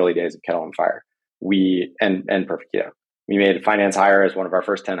in the early days of Kettle and Fire. And Perfect Keto. We made a finance hire as one of our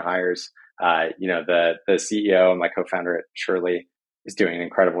first 10 hires. The CEO and my co-founder at Shirley is doing an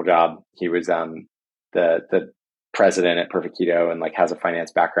incredible job. He was the president at Perfect Keto and has a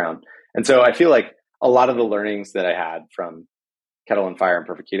finance background. And so I feel like a lot of the learnings that I had from Kettle and Fire and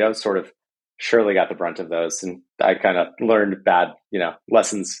Perfect Keto sort of Shirley got the brunt of those. And I kind of learned bad,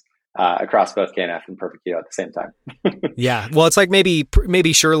 lessons across both KNF and Perfect Keto at the same time. Yeah. Well, it's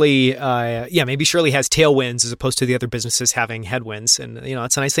maybe Shirley, maybe Shirley has tailwinds as opposed to the other businesses having headwinds. And,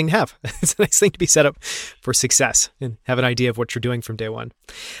 it's a nice thing to have. It's a nice thing to be set up for success and have an idea of what you're doing from day one.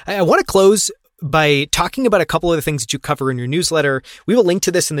 I want to close by talking about a couple of the things that you cover in your newsletter. We will link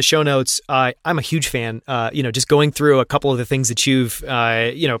to this in the show notes. I'm a huge fan, just going through a couple of the things that you've,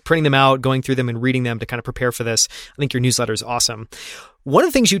 printing them out, going through them and reading them to kind of prepare for this. I think your newsletter is awesome. One of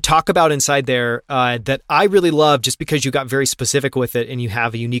the things you talk about inside there that I really love, just because you got very specific with it and you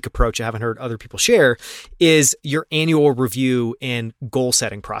have a unique approach I haven't heard other people share, is your annual review and goal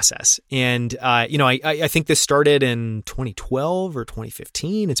setting process. And, I think this started in 2012 or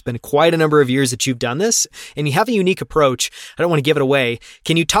 2015. It's been quite a number of years that you've done this and you have a unique approach. I don't want to give it away.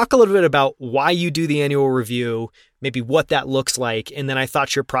 Can you talk a little bit about why you do the annual review, maybe what that looks like? And then I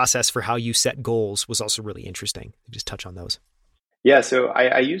thought your process for how you set goals was also really interesting. Just touch on those. Yeah, so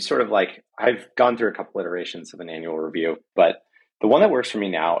I use sort of I've gone through a couple iterations of an annual review, but the one that works for me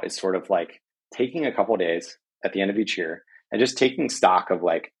now is sort of taking a couple of days at the end of each year and just taking stock of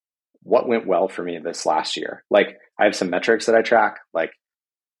what went well for me this last year. I have some metrics that I track,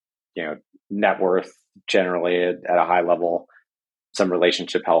 net worth generally at a high level, some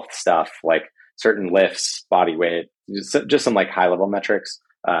relationship health stuff, certain lifts, body weight, just some high level metrics,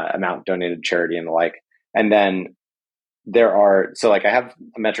 amount donated to charity and the like. And then I have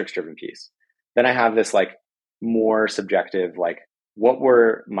a metrics driven piece. Then I have this more subjective, what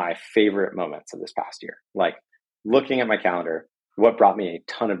were my favorite moments of this past year? Looking at my calendar, what brought me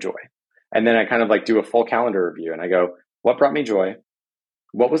a ton of joy? And then I kind of do a full calendar review and I go, what brought me joy?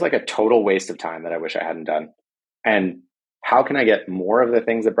 What was a total waste of time that I wish I hadn't done? And how can I get more of the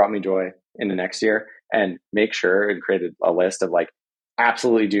things that brought me joy in the next year and make sure and create a list of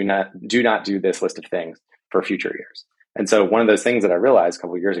absolutely do not do this list of things for future years. And so one of those things that I realized a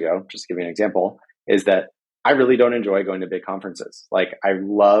couple of years ago, just to give you an example, is that I really don't enjoy going to big conferences. I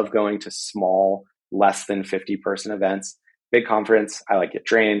love going to small, less than 50 person events. Big conference, I get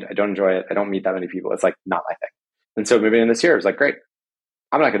drained. I don't enjoy it. I don't meet that many people. It's not my thing. And so moving in this year, I was great.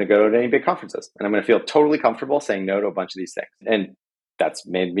 I'm not going to go to any big conferences and I'm going to feel totally comfortable saying no to a bunch of these things. And that's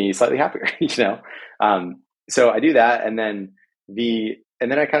made me slightly happier, So I do that. And then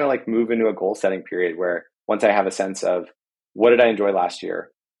I kind of move into a goal setting period where once I have a sense of what did I enjoy last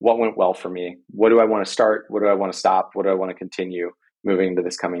year, what went well for me, what do I want to start, what do I want to stop, what do I want to continue moving into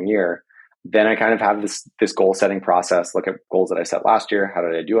this coming year, then I kind of have this goal setting process, look at goals that I set last year. How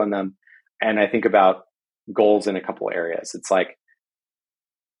did I do on them? And I think about goals in a couple areas. It's like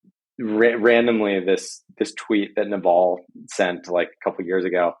randomly this tweet that Naval sent like a couple years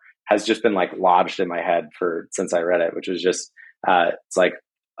ago has just been like lodged in my head since I read it, which was just it's like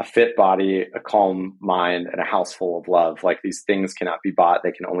a fit body, a calm mind, and a house full of love. Like these things cannot be bought;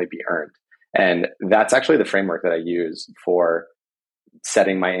 they can only be earned. And that's actually the framework that I use for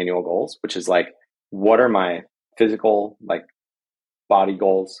setting my annual goals, which is like, what are my physical, like body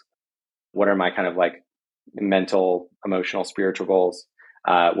goals? What are my kind of like mental, emotional, spiritual goals?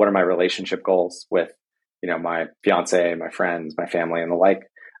 What are my relationship goals with, my fiance, my friends, my family, and the like?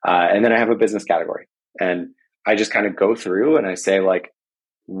 And then I have a business category, and I just kind of go through and I say like,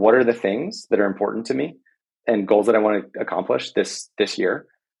 what are the things that are important to me and goals that I want to accomplish this year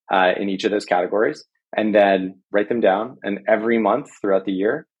in each of those categories, and then write them down. And every month throughout the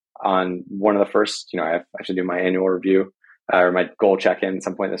year, on one of the first, I should do my annual review or my goal check-in at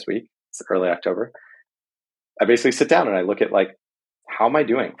some point this week. It's early October. I basically sit down and I look at like, how am I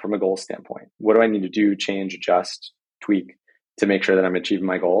doing from a goal standpoint? What do I need to do, change, adjust, tweak to make sure that I'm achieving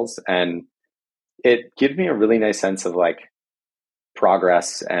my goals? And it gives me a really nice sense of like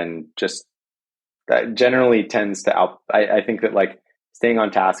progress, and just that generally tends to I think that like staying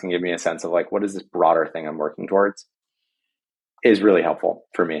on task and give me a sense of like, what is this broader thing I'm working towards is really helpful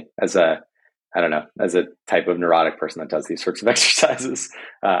for me as a type of neurotic person that does these sorts of exercises.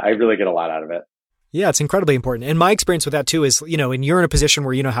 I really get a lot out of it. Yeah, it's incredibly important. And my experience with that too is, and you're in a position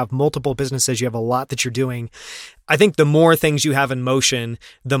where, have multiple businesses, you have a lot that you're doing. I think the more things you have in motion,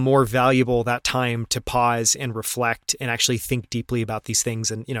 the more valuable that time to pause and reflect and actually think deeply about these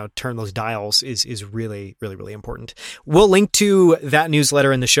things and, turn those dials is really, really, really important. We'll link to that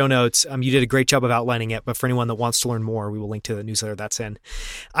newsletter in the show notes. You did a great job of outlining it, but for anyone that wants to learn more, we will link to the newsletter that's in.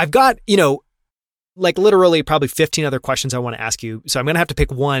 I've got, like literally probably 15 other questions I want to ask you. So I'm going to have to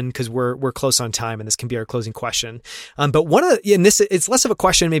pick one because we're close on time and this can be our closing question. But it's less of a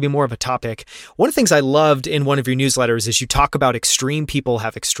question, maybe more of a topic. One of the things I loved in one of your newsletters is you talk about extreme people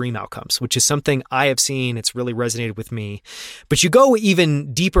have extreme outcomes, which is something I have seen. It's really resonated with me, but you go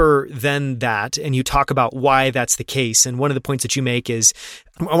even deeper than that and you talk about why that's the case. And one of the points that you make is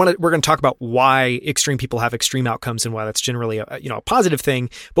we're going to talk about why extreme people have extreme outcomes and why that's generally a positive thing.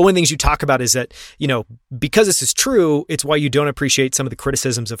 But one of the things you talk about is that, because this is true, it's why you don't appreciate some of the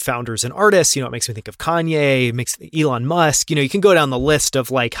criticisms of founders and artists. It makes me think of Kanye, it makes Elon Musk. You can go down the list of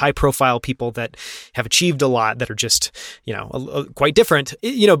like high profile people that have achieved a lot that are just, quite different,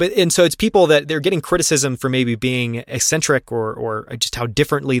 and so it's people that they're getting criticism for maybe being eccentric or just how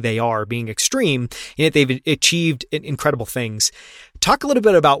differently they are, being extreme, and yet they've achieved incredible things. Talk a little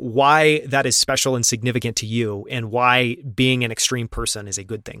bit about why that is special and significant to you and why being an extreme person is a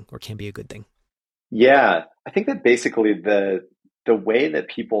good thing or can be a good thing. Yeah, I think that basically the way that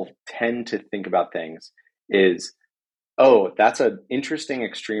people tend to think about things is, oh, that's an interesting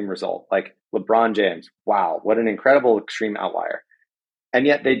extreme result. Like LeBron James, wow, what an incredible extreme outlier. And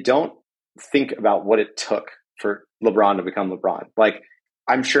yet they don't think about what it took for LeBron to become LeBron. Like,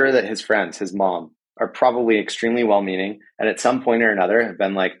 I'm sure that his friends, his mom, are probably extremely well-meaning, and at some point or another have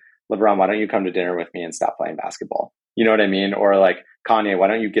been like, LeBron, why don't you come to dinner with me and stop playing basketball? You know what I mean? Or like, Kanye, why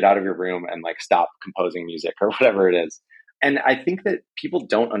don't you get out of your room and like stop composing music or whatever it is? And I think that people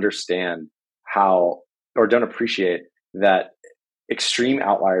don't understand how, or don't appreciate that extreme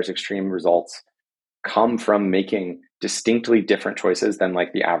outliers, extreme results come from making distinctly different choices than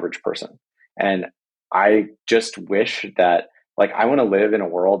like the average person. And I just wish that, like, I want to live in a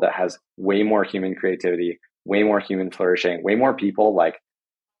world that has way more human creativity, way more human flourishing, way more people like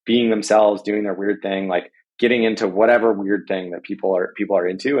being themselves, doing their weird thing, like getting into whatever weird thing that people are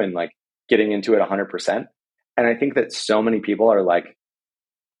into, and like getting into it 100%. And I think that so many people are like,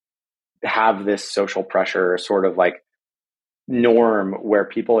 have this social pressure sort of like norm where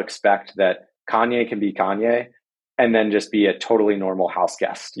people expect that Kanye can be Kanye and then just be a totally normal house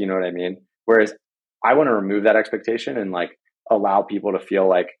guest. You know what I mean? Whereas I want to remove that expectation and like allow people to feel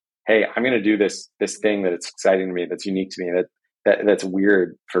like, hey, I'm going to do this thing that it's exciting to me, that's unique to me, that's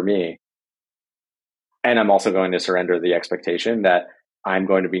weird for me. And I'm also going to surrender the expectation that I'm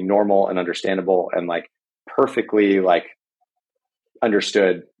going to be normal and understandable and like perfectly like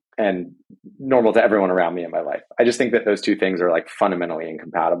understood and normal to everyone around me in my life. I just think that those two things are like fundamentally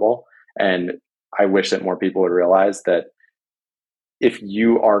incompatible. And I wish that more people would realize that if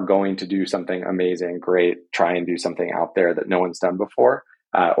you are going to do something amazing, great, try and do something out there that no one's done before,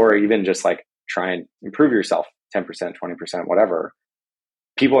 or even just like try and improve yourself 10%, 20%, whatever.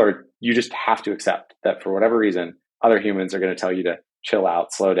 You just have to accept that for whatever reason, other humans are going to tell you to chill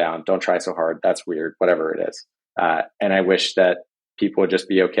out, slow down, don't try so hard. That's weird, whatever it is. And I wish that people would just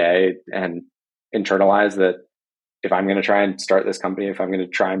be okay and internalize that if I'm going to try and start this company, if I'm going to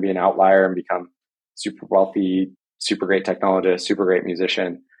try and be an outlier and become super wealthy, super great technologist, super great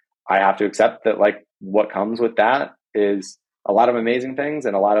musician, I have to accept that like what comes with that is a lot of amazing things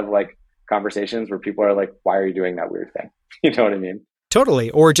and a lot of like conversations where people are like, why are you doing that weird thing? You know what I mean? Totally.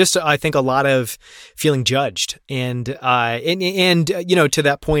 Or just, I think, a lot of feeling judged and you know, to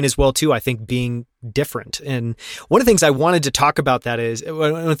that point as well, too, I think being different. And one of the things I wanted to talk about that is,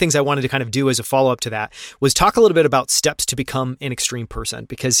 one of the things I wanted to kind of do as a follow-up to that was talk a little bit about steps to become an extreme person.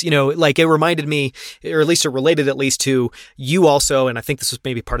 Because, you know, like it reminded me, or at least it related at least to you also, and I think this was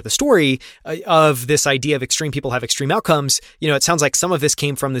maybe part of the story of this idea of extreme people have extreme outcomes. You know, it sounds like some of this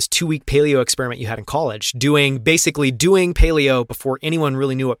came from this 2-week paleo experiment you had in college, basically doing paleo before anyone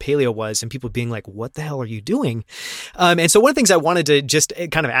really knew what paleo was and people being like, what the hell are you doing? And so one of the things I wanted to just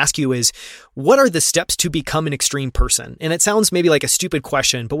kind of ask you is, what are the steps to become an extreme person? And it sounds maybe like a stupid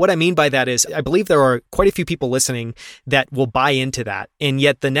question, but what I mean by that is I believe there are quite a few people listening that will buy into that. And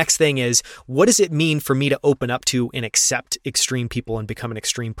yet the next thing is, what does it mean for me to open up to and accept extreme people and become an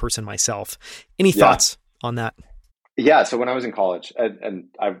extreme person myself? Any thoughts on that? Yeah. So when I was in college, and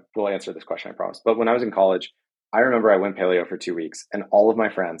I will answer this question, I promise. But when I was in college, I remember I went paleo for 2 weeks and all of my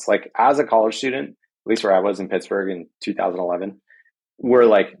friends, like as a college student, at least where I was in Pittsburgh in 2011, were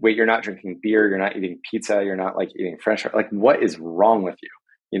like, wait, you're not drinking beer, you're not eating pizza, you're not like eating French fries. Like, what is wrong with you?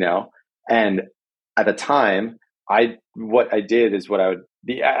 You know? And at the time, what I did is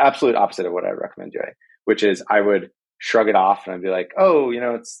the absolute opposite of what I would recommend doing, which is I would shrug it off and I'd be like, oh, you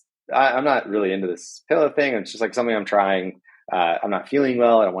know, I'm not really into this paleo thing. It's just like something I'm trying. I'm not feeling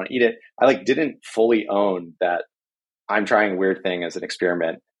well. I don't want to eat it. I like didn't fully own that I'm trying a weird thing as an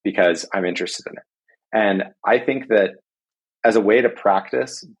experiment because I'm interested in it. And I think that as a way to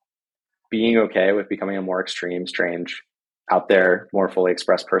practice being okay with becoming a more extreme, strange, out there, more fully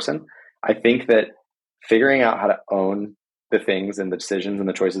expressed person, I think that figuring out how to own the things and the decisions and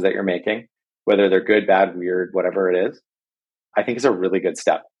the choices that you're making, whether they're good, bad, weird, whatever it is, I think is a really good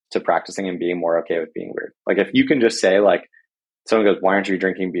step to practicing and being more okay with being weird. Like if you can just say like, someone goes, why aren't you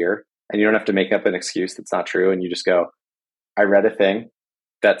drinking beer? And you don't have to make up an excuse that's not true. And you just go, I read a thing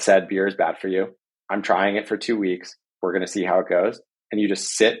that said beer is bad for you. I'm trying it for 2 weeks. We're going to see how it goes. And you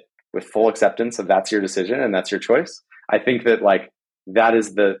just sit with full acceptance of that's your decision and that's your choice. I think that like that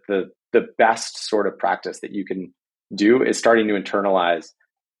is the best sort of practice that you can do, is starting to internalize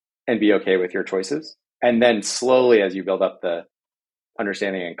and be okay with your choices. And then slowly, as you build up the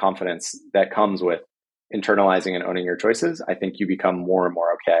understanding and confidence that comes with internalizing and owning your choices, I think you become more and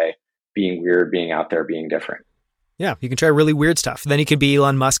more okay being weird, being out there, being different. Yeah, you can try really weird stuff. Then you can be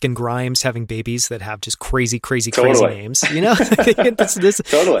Elon Musk and Grimes having babies that have just crazy names. You know, this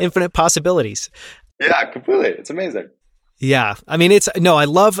totally. Infinite possibilities. Yeah, completely. It's amazing. Yeah. I mean, I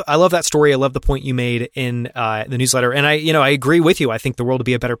love that story. I love the point you made in the newsletter. And I agree with you. I think the world would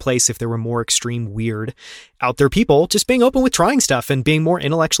be a better place if there were more extreme, weird out there people just being open with trying stuff and being more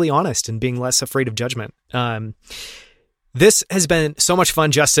intellectually honest and being less afraid of judgment. This has been so much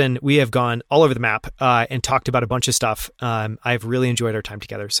fun, Justin. We have gone all over the map and talked about a bunch of stuff. I've really enjoyed our time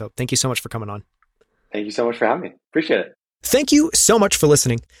together. So thank you so much for coming on. Thank you so much for having me. Appreciate it. Thank you so much for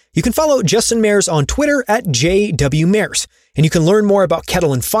listening. You can follow Justin Mares on Twitter at JWMares, and you can learn more about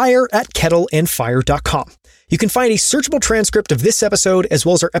Kettle and Fire at kettleandfire.com. You can find a searchable transcript of this episode as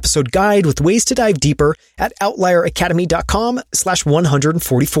well as our episode guide with ways to dive deeper at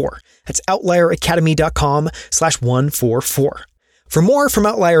outlieracademy.com/144. That's outlieracademy.com/144. For more from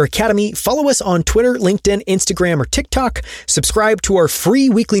Outlier Academy, follow us on Twitter, LinkedIn, Instagram, or TikTok. Subscribe to our free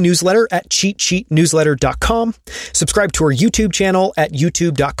weekly newsletter at cheatsheetnewsletter.com. Subscribe to our YouTube channel at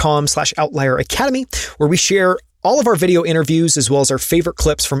youtube.com/Outlier Academy, where we share all of our video interviews as well as our favorite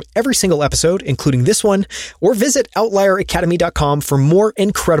clips from every single episode, including this one, or visit outlieracademy.com for more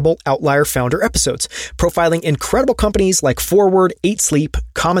incredible Outlier founder episodes, profiling incredible companies like Forward, 8 Sleep,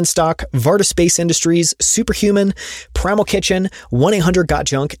 Common Stock, Varda Space Industries, Superhuman, Primal Kitchen,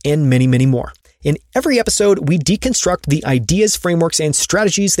 1-800-GOT-JUNK, and many, many more. In every episode, we deconstruct the ideas, frameworks, and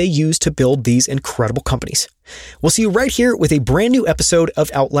strategies they use to build these incredible companies. We'll see you right here with a brand new episode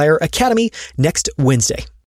of Outlier Academy next Wednesday.